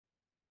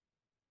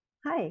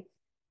Hi,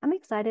 I'm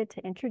excited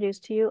to introduce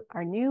to you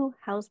our new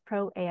Houzz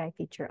Pro AI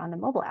feature on the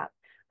mobile app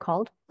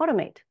called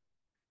AutoMate.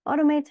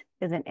 AutoMate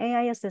is an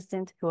AI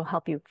assistant who will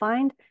help you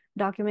find,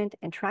 document,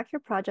 and track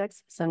your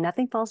projects so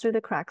nothing falls through the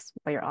cracks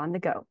while you're on the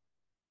go.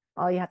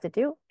 All you have to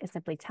do is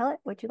simply tell it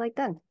what you'd like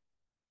done.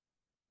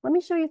 Let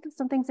me show you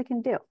some things it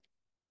can do.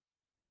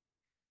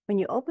 When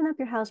you open up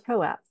your Houzz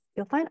Pro app,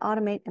 you'll find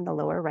AutoMate in the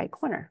lower right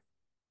corner.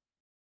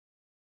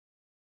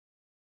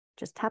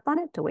 Just tap on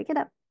it to wake it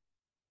up,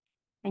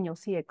 and you'll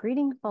see a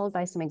greeting followed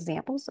by some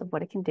examples of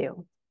what it can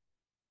do.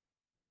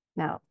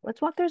 Now,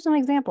 let's walk through some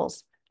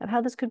examples of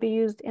how this could be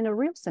used in a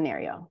real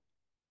scenario.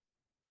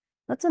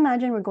 Let's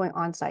imagine we're going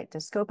on site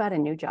to scope out a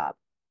new job.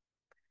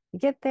 You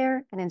get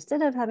there, and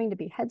instead of having to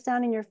be heads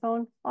down in your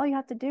phone, all you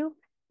have to do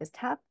is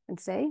tap and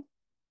say,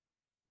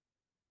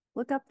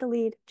 look up the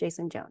lead,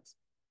 Jason Jones.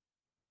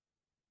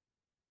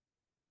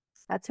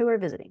 That's who we're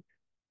visiting.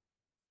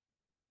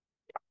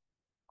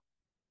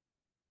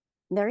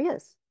 And there he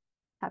is.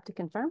 Tap to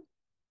confirm.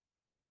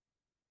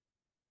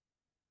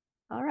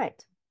 All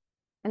right.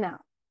 And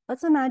now,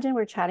 let's imagine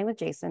we're chatting with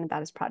Jason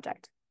about his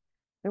project.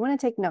 We want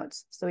to take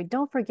notes so we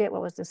don't forget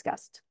what was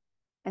discussed.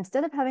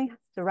 Instead of having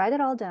to write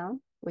it all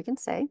down, we can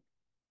say,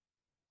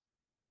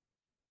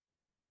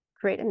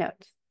 create a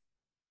note.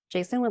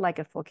 Jason would like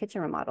a full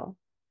kitchen remodel,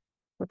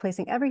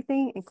 replacing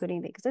everything,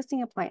 including the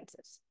existing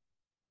appliances.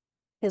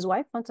 His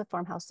wife wants a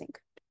farmhouse sink.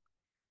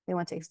 They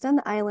want to extend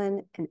the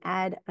island and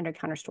add under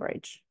counter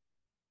storage.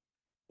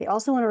 They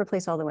also want to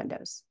replace all the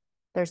windows.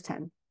 There's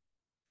 10.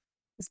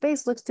 The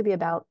space looks to be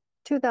about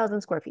 2,000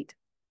 square feet.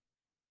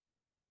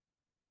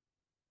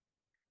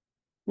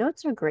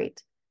 Notes are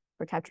great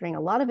for capturing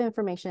a lot of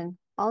information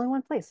all in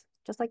one place,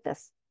 just like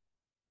this.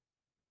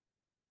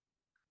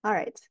 All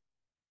right,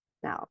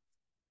 now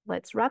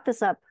let's wrap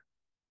this up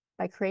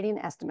by creating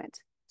an estimate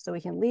so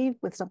we can leave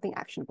with something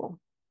actionable.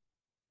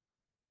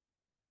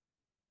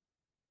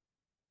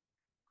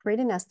 Create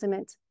an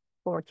estimate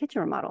for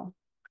kitchen remodel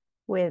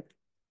with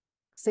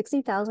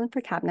 60,000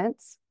 for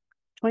cabinets,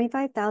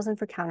 25,000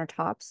 for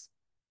countertops,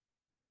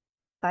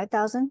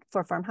 5,000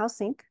 for farmhouse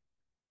sink,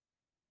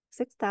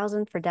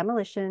 6,000 for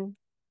demolition,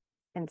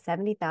 and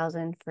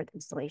 70,000 for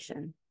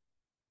installation.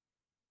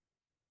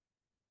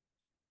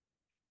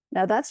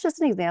 Now that's just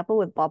an example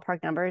with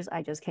ballpark numbers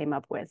I just came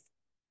up with.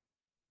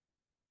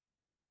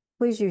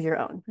 Please use your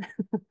own.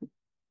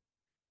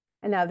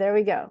 And now there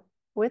we go.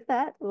 With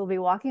that, we'll be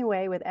walking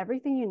away with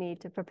everything you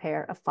need to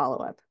prepare a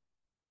follow-up.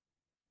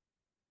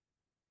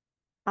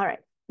 All right,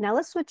 now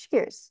let's switch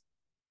gears.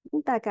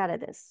 Back out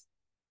of this.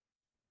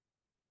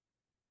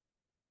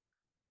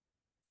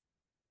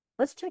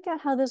 Let's check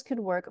out how this could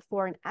work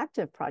for an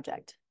active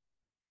project.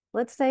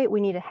 Let's say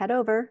we need to head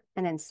over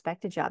and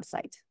inspect a job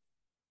site.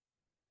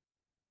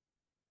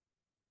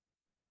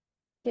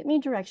 Get me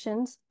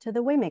directions to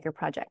the Waymaker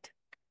project.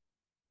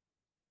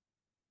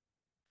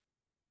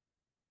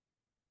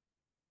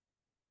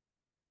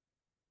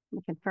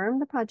 Confirm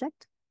the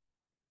project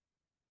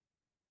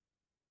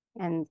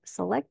and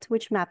select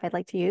which map I'd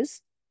like to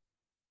use.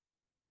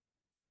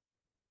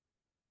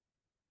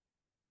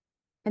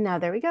 And now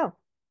there we go.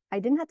 I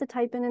didn't have to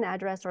type in an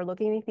address or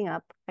look anything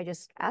up. I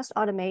just asked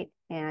AutoMate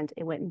and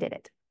it went and did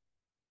it.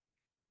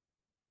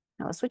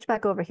 Now let's switch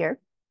back over here.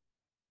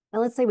 And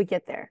let's say we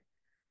get there.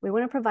 We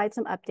want to provide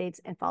some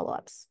updates and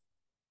follow-ups.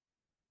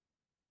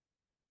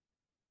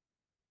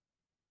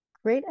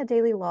 Create a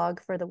daily log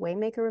for the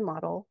Waymaker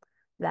remodel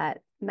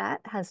that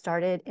Matt has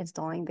started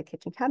installing the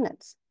kitchen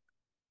cabinets.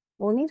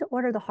 We'll need to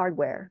order the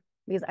hardware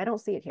because I don't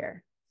see it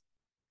here.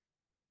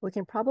 We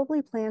can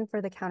probably plan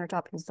for the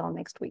countertop install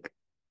next week.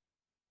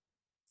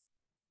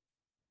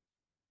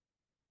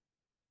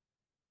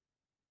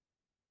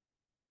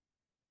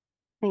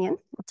 Again,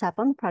 we'll tap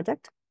on the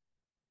project.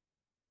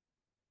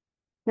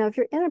 Now, if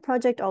you're in a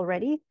project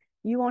already,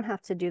 you won't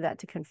have to do that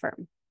to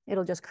confirm.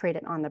 It'll just create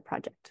it on the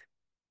project.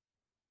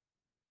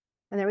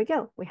 And there we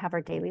go. We have our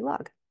daily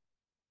log.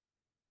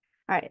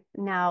 All right,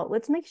 now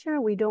let's make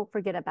sure we don't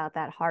forget about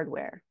that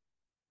hardware.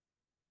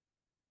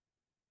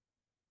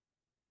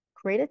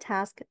 Create a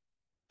task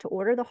to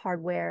order the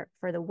hardware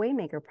for the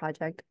Waymaker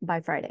project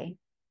by Friday.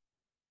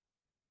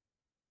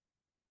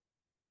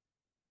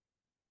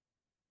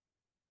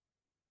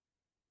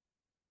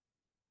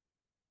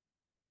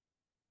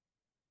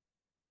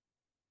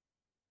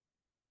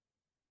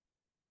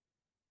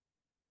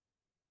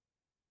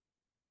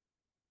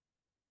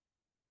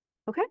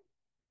 Okay,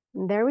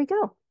 there we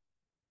go.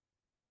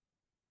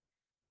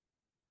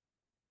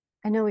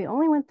 I know we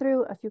only went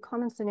through a few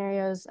common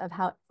scenarios of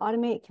how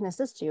AutoMate can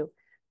assist you,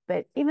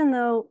 but even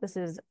though this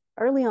is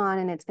early on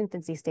in its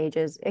infancy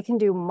stages, it can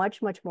do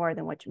much, much more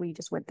than what we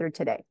just went through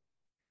today.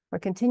 We're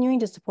continuing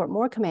to support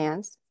more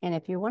commands, and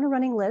if you want a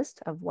running list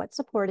of what's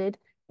supported,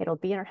 it'll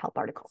be in our help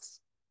articles.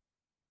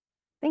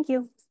 Thank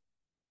you.